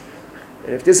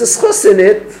 And if there's a schus in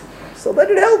it, so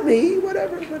let it help me, let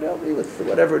it help me with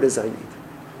whatever it is I need.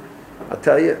 I'll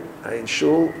tell you, in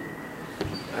shul,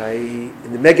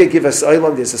 in the Mega Givas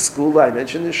Olam, there's a school I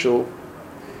mentioned in shul,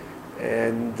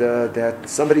 and that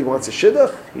somebody wants a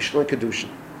shidduch, he should learn Kedushin.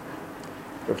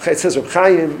 It says Reb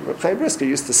Chaim Brisker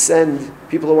used to send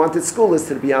people who wanted scholars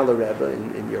to the Biala Rebbe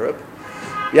in Europe.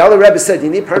 Biala Rebbe said, you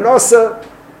need Parnasa,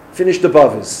 finish the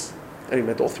Bavas. And he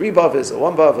meant all 3 Bavas, or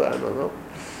 1 Bava, I don't know.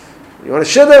 You want a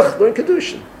Shidduch, learn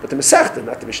Kedushin. But the Masechta,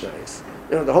 not the Mishnayos.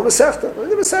 The whole Masechta, learn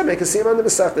the Masechta, make a siyum on the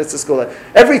Masechta, it's a scholar.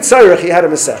 Every tzarech he had a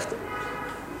Masechta.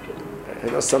 I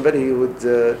know somebody who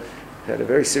had a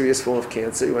very serious form of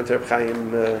cancer. He went to Reb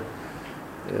Chaim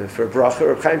for a bracha.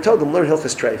 Reb Chaim told him, learn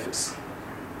Hilchas Treifus.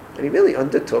 And he really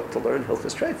undertook to learn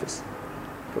Hilchas Treifus.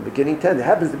 From beginning to end. It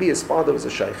happens to be his father was a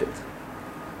shaykhit.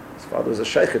 His father was a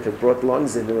shaykhit who brought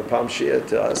lungs into a Palm Shia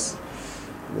to us,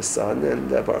 and the son, and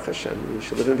Baruch Hashem, he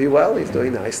should live and be well. He's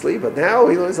doing nicely, but now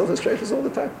he learns Hilchas Treifus all the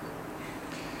time.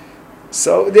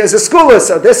 So there's a school.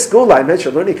 So this school I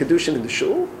mentioned, learning Kedushin in the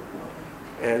shul.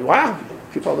 And wow,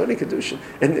 people are learning Kedushin.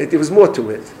 And there was more to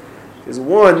it. There's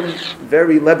one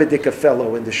very Lebedika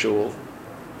fellow in the shul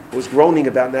who was groaning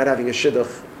about not having a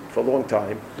shidduch for a long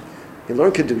time. He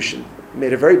learned Kedushin,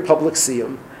 made a very public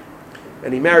siyum,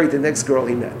 and he married the next girl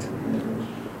he met.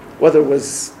 Whether it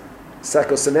was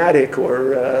psychosomatic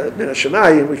or Min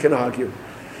HaShamayim, we can argue.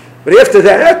 But after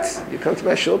that, you come to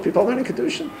my shul, people are learning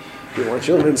Kedushin. You want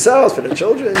children themselves, for the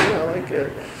children,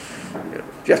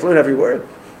 you have to learn every word.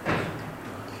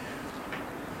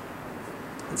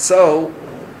 And so,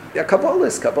 yeah,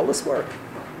 Kabbalists work.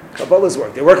 Kabbalists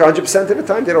work. They work 100% of the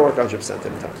time, they don't work 100% of the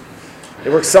time. They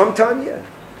work sometime, yeah.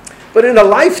 But in a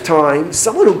lifetime,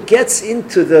 someone who gets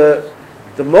into the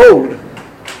mode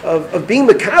of being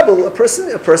Makabel,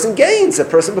 a person gains, a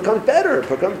person becomes better,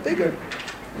 becomes bigger.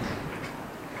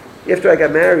 After I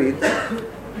got married,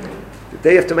 the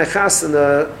day after my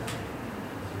chasana,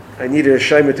 I needed a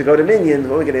shaymer to go to Minyan.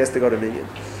 Who am I going to ask to go to Minyan?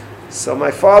 So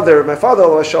my father,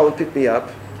 Allah Shalom, picked me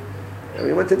up, and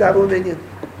we went to Davel Minyan.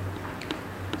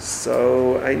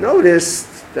 So I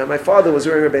noticed that my father was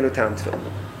wearing Rabbeinu Tam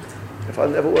tefillin. My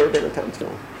father never wore Rabbeinu Tam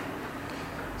tefillin.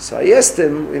 So I asked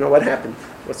him, what happened?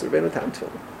 What's the Rabbeinu Tam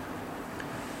tefillin?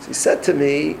 So he said to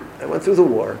me, I went through the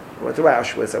war, I went through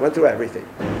Auschwitz, I went through everything.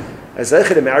 As I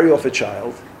to marry off a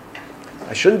child,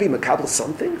 I shouldn't be makabel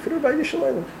something for the Rebbeinu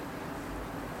Shalom.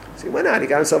 So he went out, he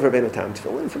got himself Rabbeinu Tam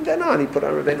tefillin, and from then on he put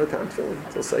on Rabbeinu Tam tefillin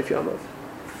until Seif Yamav.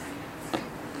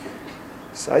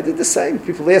 So I did the same.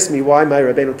 People ask me why my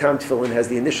Rabbeinu Tam tefillin has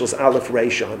the initials Aleph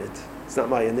Reish on it. It's not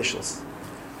my initials.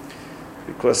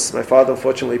 Because my father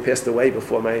unfortunately passed away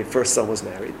before my first son was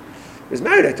married. He was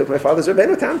married, I took my father's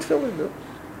Rabbeinu Tam tefillin.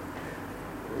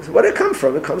 So where did it come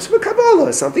from? It comes from a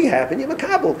Kabbalah. Something happened, you're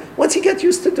Makabel. Once you get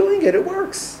used to doing it, it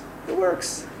works. It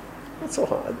works. Not so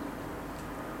hard.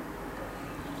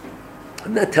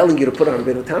 I'm not telling you to put on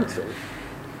Rabbeinu Tam tefillin.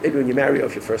 Maybe when you marry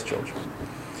off your first children.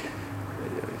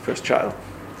 Your first child.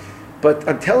 But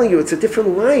I'm telling you, it's a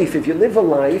different life. If you live a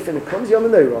life, and it comes Yom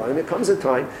HaNorah, and it comes a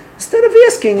time, instead of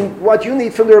asking what you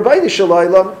need from the Rabbeinu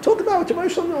Shalom, talk about what the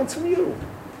Rabbeinu Shalom wants from you.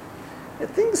 And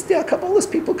things there are Kabbalist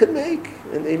people can make,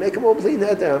 and they make them all bli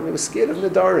neder. I was scared of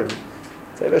Nadarim.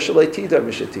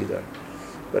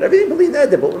 But everything bli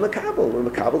neder, but we're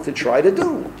Makabel to try to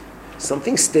do. Some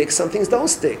things stick, some things don't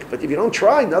stick. But if you don't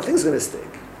try, nothing's going to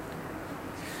stick.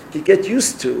 If you get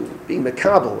used to being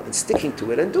Makabel and sticking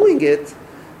to it and doing it,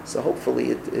 so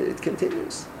hopefully it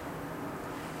continues.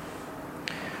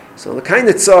 So the kind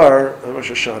of tsar on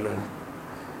Rosh Hashanah,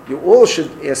 you all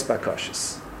should ask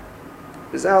bakashas.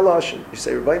 You say,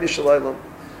 Rabbeinu Shalom,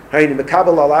 Harini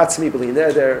Makabel al Atzmi b'li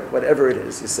neder, whatever it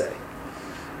is, you say.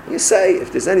 You say,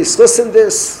 if there's any schus in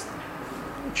this,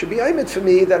 it should be aimed for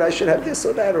me that I should have this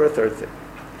or that or a third thing.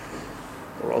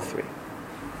 Or all three.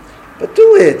 But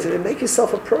do it and make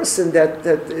yourself a person that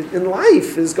in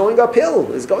life is going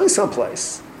uphill, is going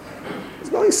someplace. Is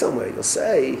going somewhere. You'll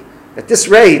say, at this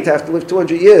rate, I have to live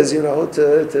 200 years,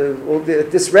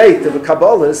 at this rate of a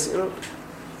Kabbalist,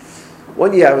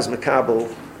 One year I was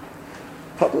Makabel,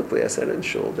 publicly I said in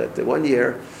shul, that one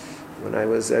year when I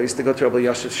used to go to Rabbi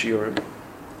Yashiv's shiurim.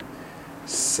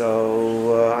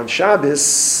 So on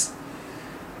Shabbos,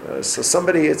 so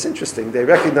somebody, it's interesting, they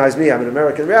recognized me, I'm an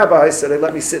American rabbi, so they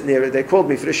let me sit near, they called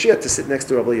me for the shir to sit next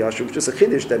to Rabbi Yashiv, which is a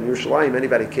chiddush that in Yerushalayim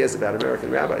anybody cares about American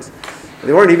rabbis. And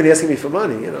they weren't even asking me for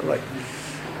money,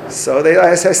 So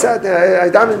I sat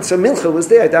there, so Mincha was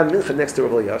there, I davened Mincha next to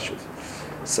Rabbi Yashiv.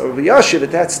 So Rabbi Yashiv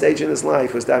at that stage in his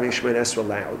life was davening Shemon Esrei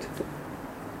loud.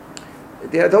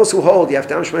 There are those who hold, you have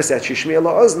to daven Shemon Esrei, Shishmi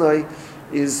Ela Oznai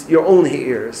is your own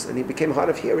ears, and he became hard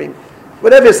of hearing.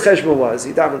 Whatever his cheshbon was,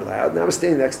 he davened loud, and I was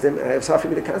standing next to him, and it was hard for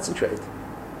me to concentrate.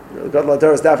 God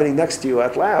Ladar is davening next to you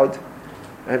out loud,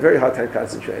 I had a very hard time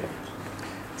concentrating.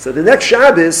 So the next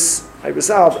Shabbos, I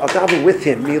resolved, I'll daven with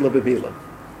him, Mila B'Mila.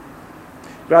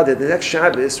 Rather, the next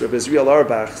Shabbos, Rabbi Israel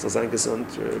Auerbach, Rabbi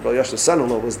Yashiv's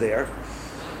son-in-law, was there,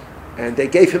 and they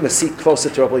gave him a seat closer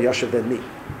to Rabbi Yashiv than me.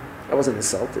 I wasn't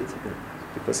insulted,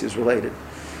 because he was related.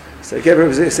 So I gave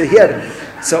him.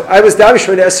 So I was Davish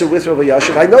Shemini Esrei with Rabbi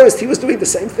Yashiv. I noticed he was doing the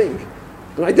same thing.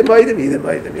 When I demayed him, he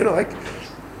demayed him.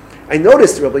 I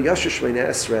noticed Rabbi Yashiv Shemini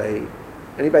Esrei.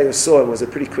 Anybody who saw him was a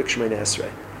pretty quick Shemini Esrei.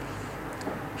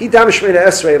 He Davish Shemini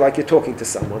Esrei like you're talking to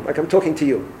someone, like I'm talking to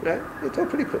you. Right? You talk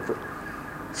pretty quickly.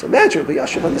 So imagine Rabbi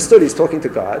Yashiv understood he's talking to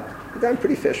God. He done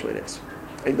pretty fair Shemini Esrei.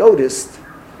 I noticed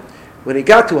when he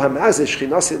got to Hamazeh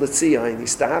Shchinasi L'tziyayin, he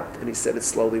stopped and he said it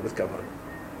slowly with kavanah.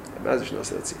 Hamazeh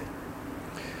Shchinasi L'tziyayin.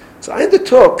 So I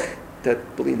undertook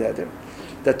that, believe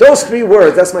that those 3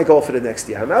 words, that's my goal for the next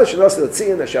year. Hamazeh Shchinasi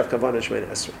L'tziyayin, Hashav kavanah Shemini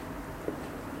Esrei.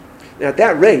 Now at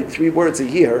that rate, 3 words a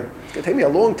year, it's going to take me a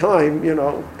long time,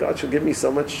 God should give me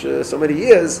so many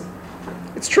years.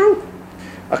 It's true.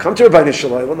 I'll come to Rabbi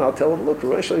Shalom and I'll tell him, look,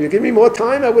 Rabbi Shalom, you give me more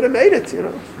time, I would have made it,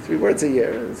 3 words a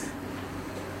year.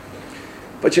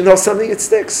 But something, it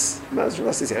sticks. I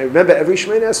remember every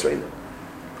Shemini Esrei now.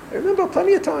 I remember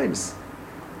plenty of times.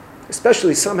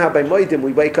 Especially somehow by Moedim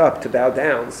we wake up to bow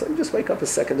down. So you just wake up a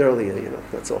second earlier,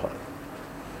 not so hard.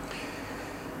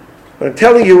 What I'm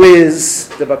telling you is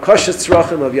the Bakashas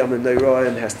Tzrachim of Yom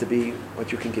Noraim has to be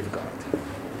what you can give God.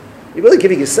 You're really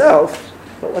giving yourself,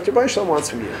 but what Rabbi Shalom wants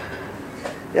from you.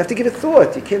 You have to give it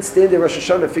thought. You can't stand there Rosh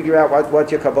Hashanah and figure out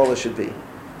what your Kabbalah should be. You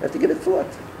have to give it thought.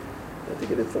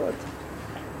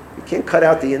 You can't cut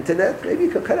out the internet. Maybe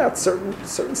you can cut out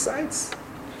certain sites.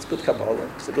 It's good Kabbalah.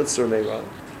 It's a good Surmei Ra.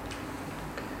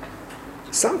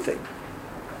 Something.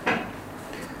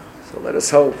 So let us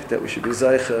hope that we should be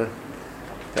Zaycha to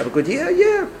have a good year.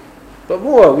 Yeah. But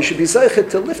more, we should be Zaycha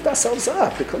to lift ourselves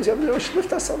up. It comes we should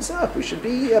lift ourselves up. We should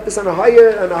be up on a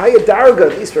higher darga,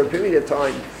 at least for a period of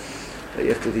time.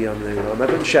 After the Yom Ne'elam. I've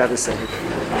been Shabbos.